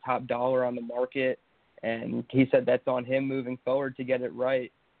would get top dollar on the market, and he said that's on him moving forward to get it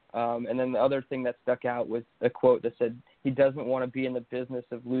right. And then the other thing that stuck out was a quote that said he doesn't want to be in the business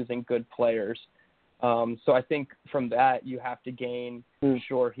of losing good players. So I think from that you have to gain,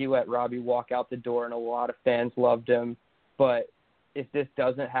 sure, he let Robbie walk out the door and a lot of fans loved him. But if this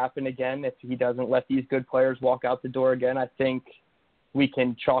doesn't happen again, if he doesn't let these good players walk out the door again, I think we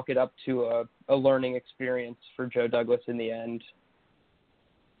can chalk it up to a learning experience for Joe Douglas in the end.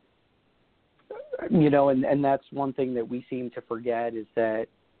 And that's one thing that we seem to forget is that,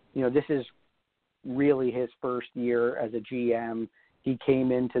 this is really his first year as a GM. He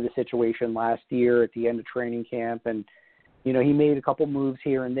came into the situation last year at the end of training camp, and, he made a couple moves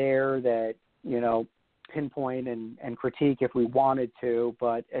here and there that, pinpoint and critique if we wanted to,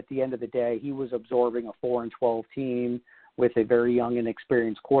 but at the end of the day, he was absorbing a 4-12 team with a very young and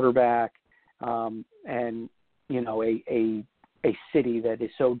experienced quarterback, and, a city that is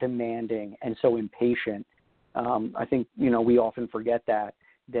so demanding and so impatient. I think, we often forget that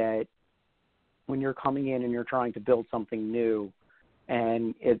when you're coming in and you're trying to build something new,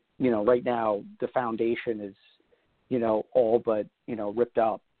 and it, right now the foundation is, all but, ripped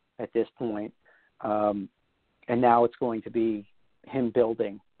up at this point. And now it's going to be him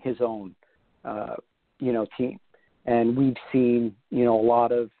building his own, team. And we've seen, a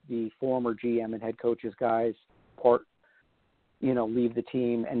lot of the former GM and head coaches guys leave the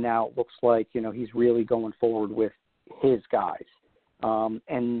team. And now it looks like, he's really going forward with his guys.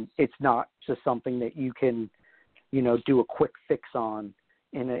 And it's not just something that you can, do a quick fix on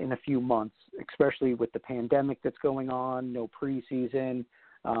in a few months, especially with the pandemic that's going on, no preseason,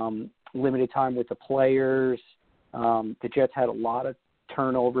 limited time with the players. The Jets had a lot of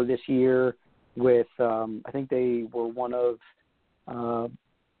turnover this year with, I think they were one of,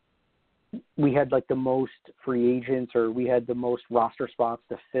 we had like the most free agents, or we had the most roster spots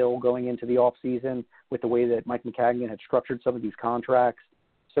to fill going into the off season with the way that Mike Maccagnan had structured some of these contracts.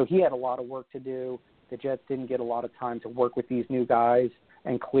 So he had a lot of work to do. The Jets didn't get a lot of time to work with these new guys,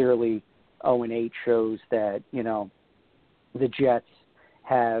 and clearly 0-8 shows that, the Jets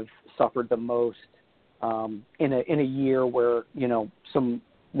have suffered the most in a year where,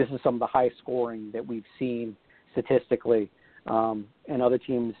 this is some of the highest scoring that we've seen statistically. And other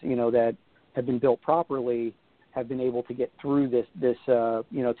teams, that have been built properly have been able to get through this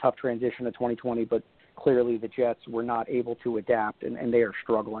tough transition of 2020, but clearly the Jets were not able to adapt, and they are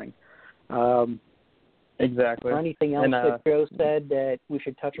struggling. Exactly. Is there anything else that Joe said that we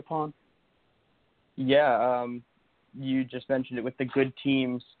should touch upon? Yeah, you just mentioned it with the good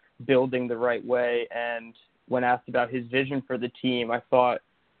teams building the right way, and when asked about his vision for the team, I thought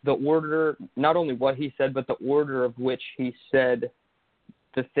the order, not only what he said, but the order of which he said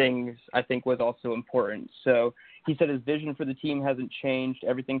the things, I think was also important. So he said his vision for the team hasn't changed.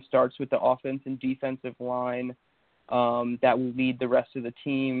 Everything starts with the offense and defensive line that will lead the rest of the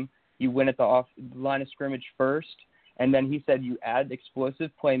team. You win at the line of scrimmage first, and then he said you add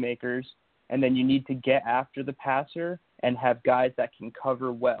explosive playmakers, and then you need to get after the passer and have guys that can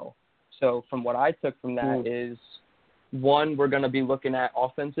cover well. So from what I took from that is One, we're going to be looking at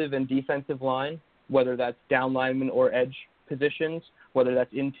offensive and defensive line, whether that's down lineman or edge positions, whether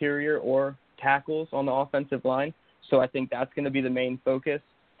that's interior or tackles on the offensive line. So I think that's going to be the main focus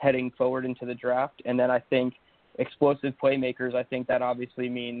heading forward into the draft. And then I think explosive playmakers, I think that obviously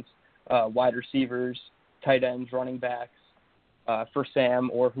means wide receivers, tight ends, running backs for Sam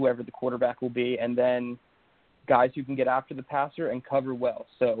or whoever the quarterback will be, and then guys who can get after the passer and cover well.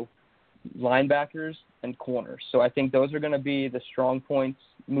 So linebackers and corners. So I think those are going to be the strong points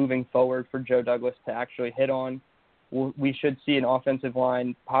moving forward for Joe Douglas to actually hit on. We should see an offensive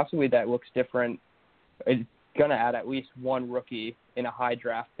line possibly that looks different. It's going to add at least one rookie in a high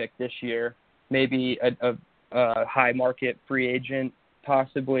draft pick this year, maybe a high market free agent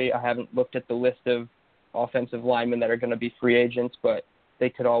possibly. I haven't looked at the list of offensive linemen that are going to be free agents, but they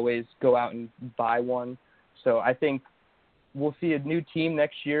could always go out and buy one. So I think we'll see a new team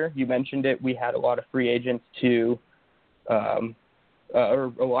next year. You mentioned it. We had a lot of free agents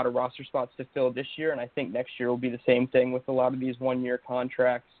or a lot of roster spots to fill this year, and I think next year will be the same thing with a lot of these one-year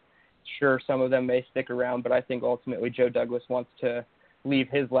contracts. Sure, some of them may stick around, but I think ultimately Joe Douglas wants to leave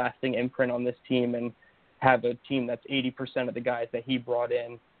his lasting imprint on this team and have a team that's 80% of the guys that he brought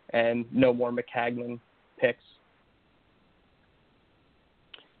in and no more McCagnon picks.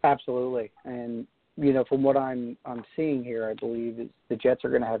 Absolutely. And, you know, from what I'm seeing here, I believe is the Jets are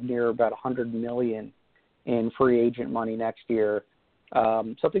going to have near about $100 million in free agent money next year.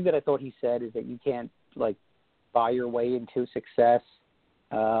 Something that I thought he said is that you can't, like, buy your way into success.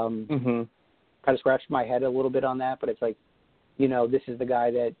 Kind of scratched my head a little bit on that, but it's like, you know, this is the guy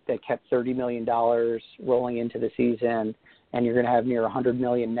that kept $30 million rolling into the season, and you're going to have near $100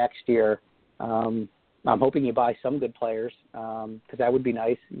 million next year. I'm hoping you buy some good players because that would be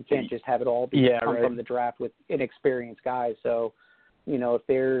nice. You can't just have it all come from the draft with inexperienced guys. So, you know, if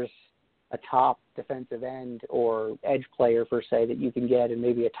there's a top defensive end or edge player, per se, that you can get, and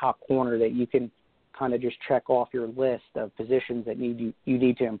maybe a top corner that you can kind of just check off your list of positions that you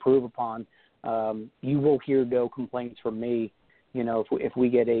need to improve upon, you will hear no complaints from me. You know, if we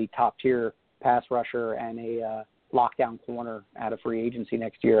get a top-tier pass rusher and a lockdown corner out of free agency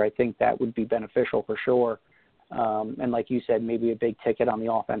next year, I think that would be beneficial for sure. And like you said, maybe a big ticket on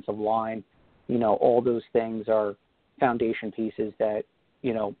the offensive line. You know, all those things are foundation pieces that,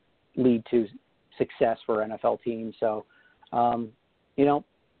 you know, lead to success for NFL teams. So, you know,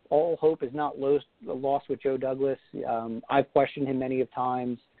 all hope is not lost with Joe Douglas. I've questioned him many of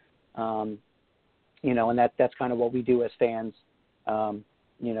times, you know, and that's kind of what we do as fans.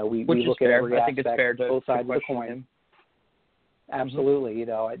 You know, we look at every aspect, it's fair to both sides of the coin. Him. Absolutely. You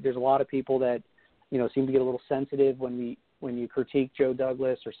know, there's a lot of people that, you know, seem to get a little sensitive when you critique Joe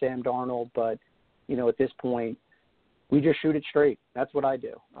Douglas or Sam Darnold, but, you know, at this point, we just shoot it straight. That's what I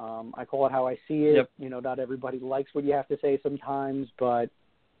do. I call it how I see it. Yep. You know, not everybody likes what you have to say sometimes, but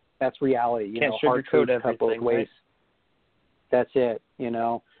that's reality. You Can't know, hard truth cut both ways. Right? That's it, you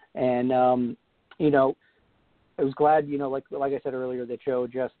know. And, you know, I was glad, you know, like I said earlier, that Joe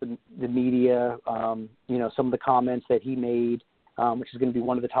addressed the media, you know, some of the comments that he made, which is going to be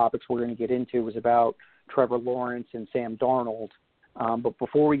one of the topics we're going to get into, was about Trevor Lawrence and Sam Darnold. But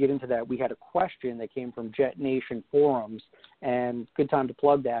before we get into that, we had a question that came from JetNation forums, and good time to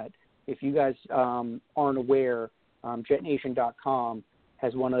plug that. If you guys aren't aware, JetNation.com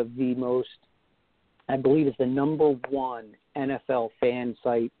has one of the most, I believe it's the number one NFL fan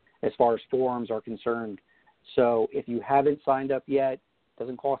site as far as forums are concerned. So if you haven't signed up yet,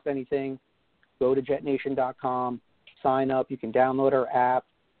 doesn't cost anything, go to JetNation.com, sign up. You can download our app.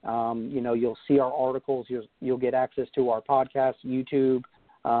 You know, you'll see our articles. You'll get access to our podcast, YouTube.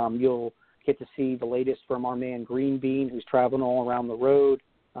 You'll get to see the latest from our man Green Bean, who's traveling all around the road,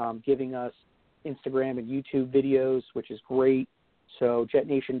 giving us Instagram and YouTube videos, which is great. So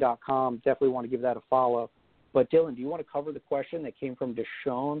JetNation.com, definitely want to give that a follow. But Dylan, do you want to cover the question that came from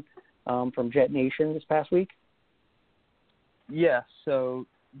Deshaun from JetNation this past week? Yeah, so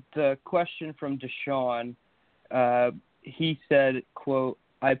the question from Deshaun, he said, quote,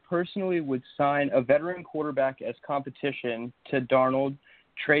 I personally would sign a veteran quarterback as competition to Darnold,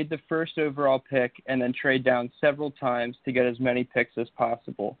 trade the first overall pick, and then trade down several times to get as many picks as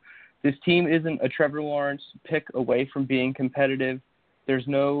possible. This team isn't a Trevor Lawrence pick away from being competitive. There's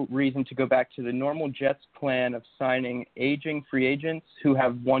no reason to go back to the normal Jets plan of signing aging free agents who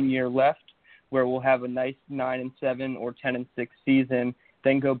have 1 year left, where we'll have a nice 9-7 or 10-6 season,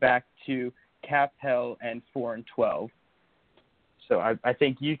 then go back to cap hell and 4-12. So I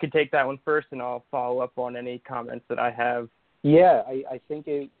think you could take that one first, and I'll follow up on any comments that I have. Yeah, I think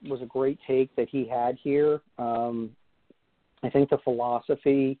it was a great take that he had here. I think the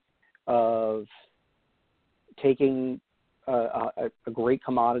philosophy of taking a great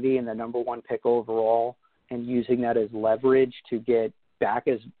commodity and the number one pick overall and using that as leverage to get back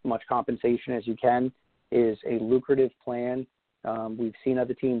as much compensation as you can is a lucrative plan. We've seen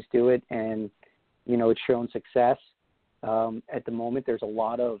other teams do it, and, it's shown success. At the moment, there's a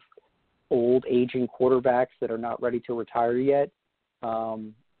lot of old, aging quarterbacks that are not ready to retire yet.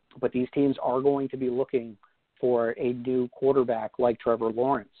 But these teams are going to be looking for a new quarterback like Trevor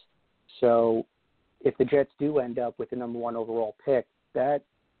Lawrence. So if the Jets do end up with the number one overall pick,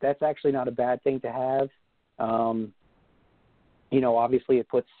 that's actually not a bad thing to have. Obviously it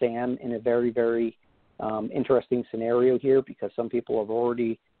puts Sam in a very, very interesting scenario here because some people have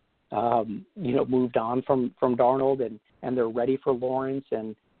already, moved on from Darnold and they're ready for Lawrence,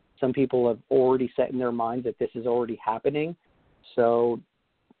 and some people have already set in their minds that this is already happening. So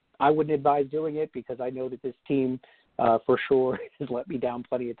I wouldn't advise doing it because I know that this team for sure has let me down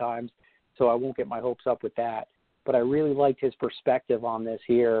plenty of times, so I won't get my hopes up with that. But I really liked his perspective on this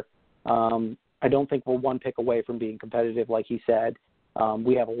here. I don't think we're one pick away from being competitive, like he said.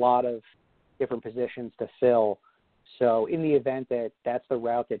 We have a lot of different positions to fill. So in the event that that's the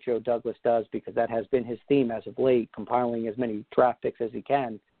route that Joe Douglas does, because that has been his theme as of late, compiling as many draft picks as he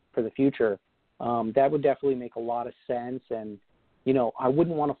can for the future, that would definitely make a lot of sense. And, I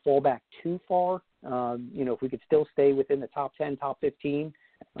wouldn't want to fall back too far. If we could still stay within the top 10, top 15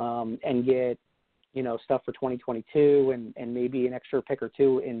 and get, stuff for 2022 and maybe an extra pick or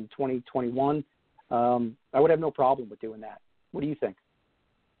two in 2021, I would have no problem with doing that. What do you think?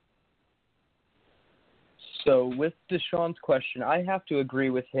 So with Deshaun's question, I have to agree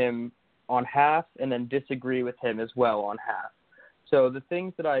with him on half and then disagree with him as well on half. So the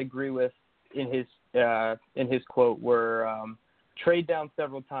things that I agree with in his quote were trade down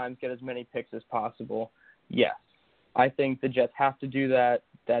several times, get as many picks as possible. Yes, I think the Jets have to do that.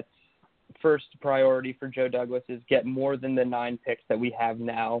 That's first priority for Joe Douglas is get more than the 9 picks that we have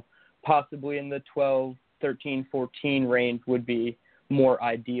now. Possibly in the 12, 13, 14 range would be more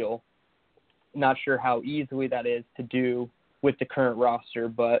ideal. Not sure how easily that is to do with the current roster,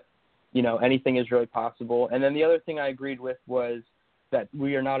 but, anything is really possible. And then the other thing I agreed with was that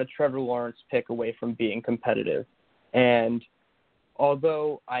we are not a Trevor Lawrence pick away from being competitive. And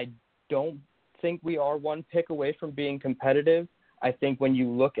although I don't think we are one pick away from being competitive, I think when you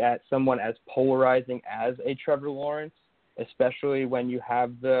look at someone as polarizing as a Trevor Lawrence, especially when you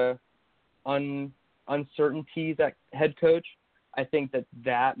have the uncertainties at head coach, I think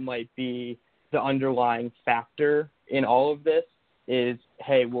that might be the underlying factor in all of this is,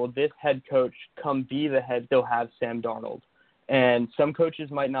 hey, will this head coach come be the head? They'll have Sam Darnold. And some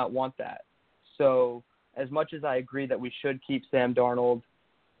coaches might not want that. So as much as I agree that we should keep Sam Darnold,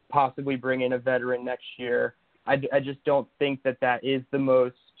 possibly bring in a veteran next year, I just don't think that is the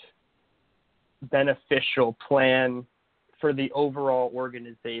most beneficial plan for the overall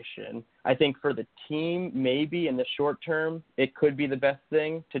organization. I think for the team, maybe in the short term, it could be the best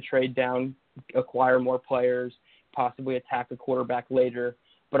thing to trade down, acquire more players, possibly attack a quarterback later.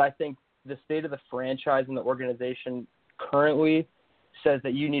 But I think the state of the franchise and the organization currently says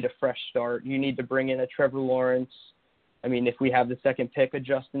that you need a fresh start. You need to bring in a Trevor Lawrence. I mean, if we have the second pick, a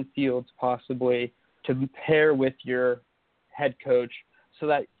Justin Fields possibly, to pair with your head coach so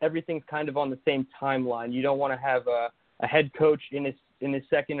that everything's kind of on the same timeline. You don't want to have a head coach in his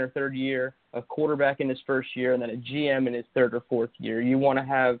second or third year, a quarterback in his first year, and then a GM in his third or fourth year. You want to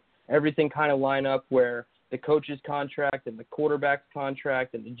have everything kind of line up where the coach's contract and the quarterback's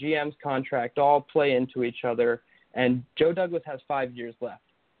contract and the GM's contract all play into each other. And Joe Douglas has 5 years left.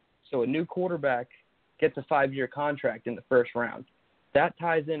 So a new quarterback gets a 5-year contract in the first round. That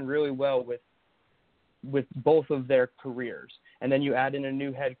ties in really well with both of their careers. And then you add in a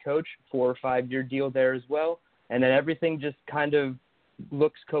new head coach, 4 or 5 year deal there as well. And then everything just kind of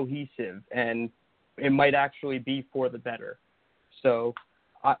looks cohesive, and it might actually be for the better. So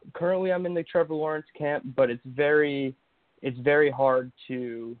currently I'm in the Trevor Lawrence camp, but it's very hard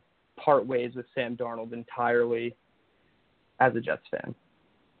to part ways with Sam Darnold entirely as a Jets fan.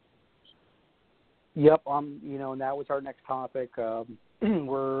 Yep, and that was our next topic.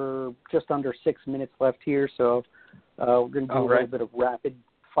 We're just under 6 minutes left here, so we're going to do a little bit of rapid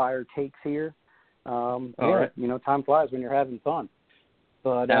fire takes here. Right. Time flies when you're having fun.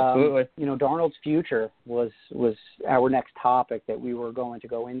 But absolutely, Darnold's future was our next topic that we were going to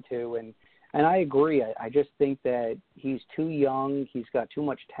go into, and I agree. I just think that he's too young. He's got too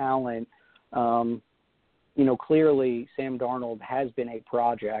much talent. Clearly Sam Darnold has been a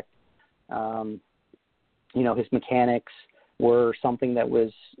project. His mechanics were something that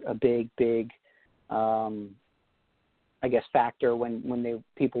was a big, factor when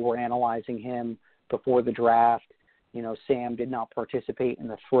people were analyzing him before the draft. Sam did not participate in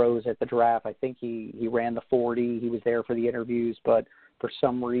the throws at the draft. I think he ran the 40. He was there for the interviews, but for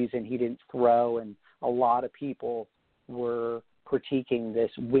some reason he didn't throw, and a lot of people were critiquing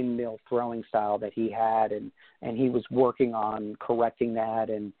this windmill throwing style that he had, and he was working on correcting that,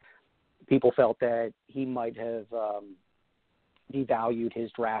 and people felt that he might have devalued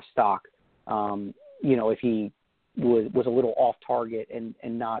his draft stock, if he was a little off target and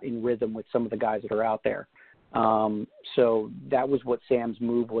not in rhythm with some of the guys that are out there. So that was what Sam's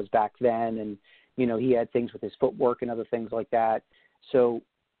move was back then. And, he had things with his footwork and other things like that. So,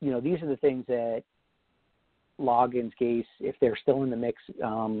 these are the things that Loggains, Gase, if they're still in the mix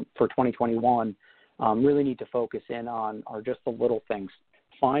for 2021, really need to focus in on are just the little things.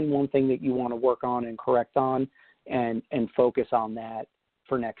 Find one thing that you want to work on and correct on and focus on that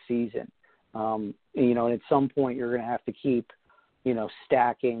for next season. And at some point you're going to have to keep,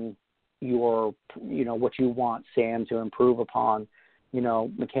 stacking your, what you want Sam to improve upon,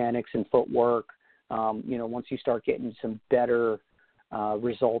 mechanics and footwork. Once you start getting some better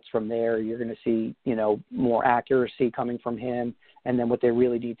results from there, you're going to see, more accuracy coming from him. And then what they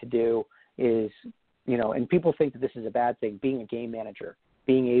really need to do is, and people think that this is a bad thing, being a game manager,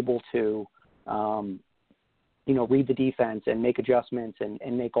 being able to, read the defense and make adjustments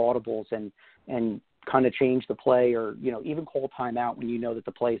and make audibles and kind of change the play or, even call timeout when you know that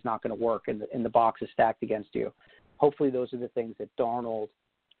the play is not going to work and the box is stacked against you. Hopefully those are the things that Darnold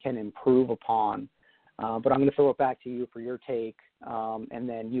can improve upon. But I'm going to throw it back to you for your take, and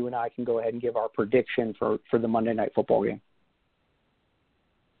then you and I can go ahead and give our prediction for the Monday Night Football game.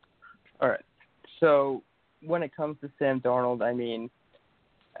 All right. So when it comes to Sam Darnold, I mean,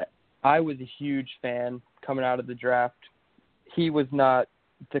 I was a huge fan coming out of the draft. He was not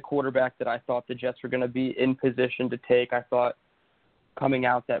the quarterback that I thought the Jets were going to be in position to take. I thought coming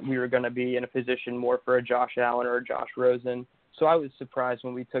out that we were going to be in a position more for a Josh Allen or a Josh Rosen. So I was surprised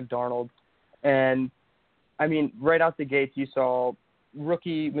when we took Darnold. And, I mean, right out the gate, you saw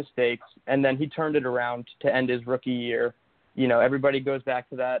rookie mistakes, and then he turned it around to end his rookie year. Everybody goes back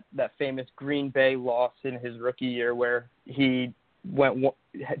to that famous Green Bay loss in his rookie year where he went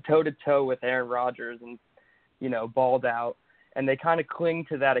toe-to-toe with Aaron Rodgers and, balled out. And they kind of cling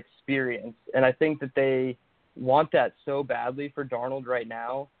to that experience. And I think that they want that so badly for Darnold right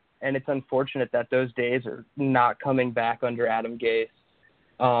now. And it's unfortunate that those days are not coming back under Adam Gase.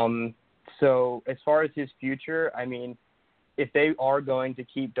 So as far as his future, I mean, if they are going to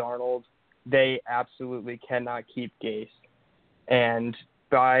keep Darnold, they absolutely cannot keep Gase. And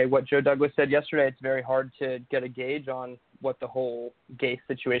by what Joe Douglas said yesterday, it's very hard to get a gauge on what the whole Gase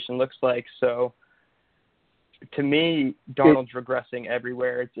situation looks like. So to me, Darnold's regressing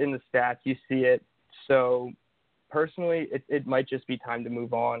everywhere. It's in the stats. You see it. So personally, it might just be time to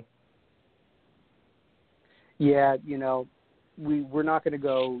move on. Yeah, we're not going to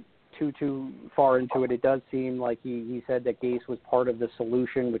go too far into it. It does seem like he said that Gase was part of the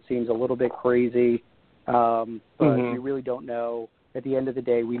solution, which seems a little bit crazy. But we really don't know. At the end of the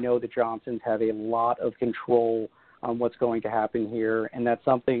day, we know the Johnsons have a lot of control on what's going to happen here, and that's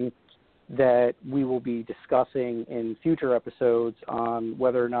something that we will be discussing in future episodes on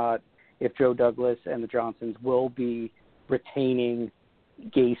whether or not if Joe Douglas and the Johnsons will be retaining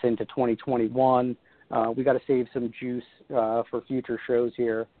Gase into 2021. We got to save some juice for future shows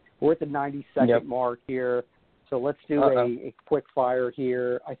here. We're at the 90-second mark here, so let's do a quick fire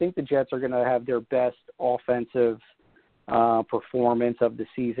here. I think the Jets are going to have their best offensive performance of the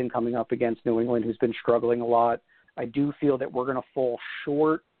season coming up against New England, who's been struggling a lot. I do feel that we're going to fall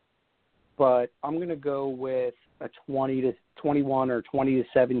short, but I'm going to go with a 20-21 or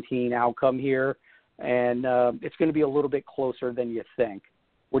 20-17 outcome here, and it's going to be a little bit closer than you think.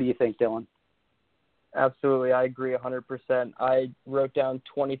 What do you think, Dylan? Absolutely. I agree 100%. I wrote down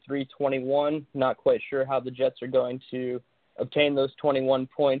 23-21. Not quite sure how the Jets are going to obtain those 21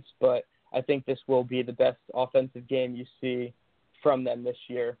 points, but I think this will be the best offensive game you see from them this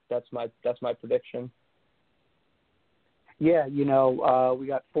year. That's my prediction. Yeah, we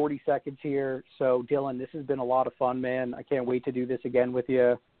got 40 seconds here. So, Dylan, this has been a lot of fun, man. I can't wait to do this again with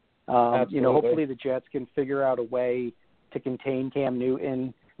you. Hopefully the Jets can figure out a way to contain Cam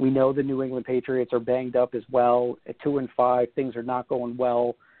Newton. We know the New England Patriots are banged up as well. At 2-5, things are not going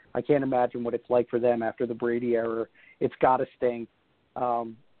well. I can't imagine what it's like for them after the Brady era. It's got to stink.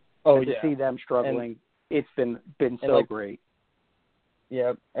 To see them struggling, it's been so great.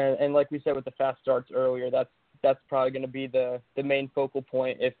 Yeah, and like we said with the fast starts earlier, that's probably going to be the main focal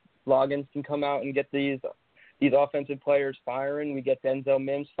point. If Loggains can come out and get these offensive players firing, we get Denzel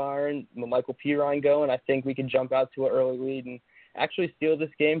Mims firing, Michael Pirine going, I think we can jump out to an early lead and actually steal this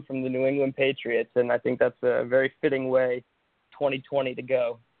game from the New England Patriots, and I think that's a very fitting way 2020 to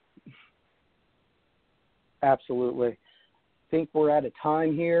go. Absolutely. I think we're out of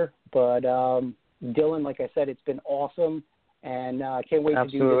time here, but Dylan, like I said, it's been awesome, and can't wait to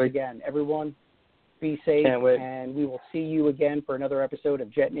do this again. Everyone, be safe, and we will see you again for another episode of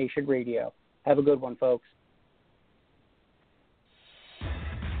JetNation Radio. Have a good one, folks.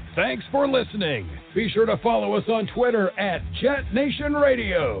 Thanks for listening. Be sure to follow us on Twitter at JetNation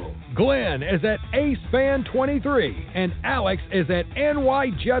Radio. Glenn is at AceFan23, and Alex is at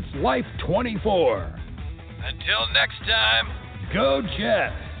NYJetsLife24. Until next time, go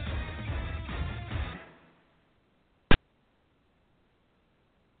Jets!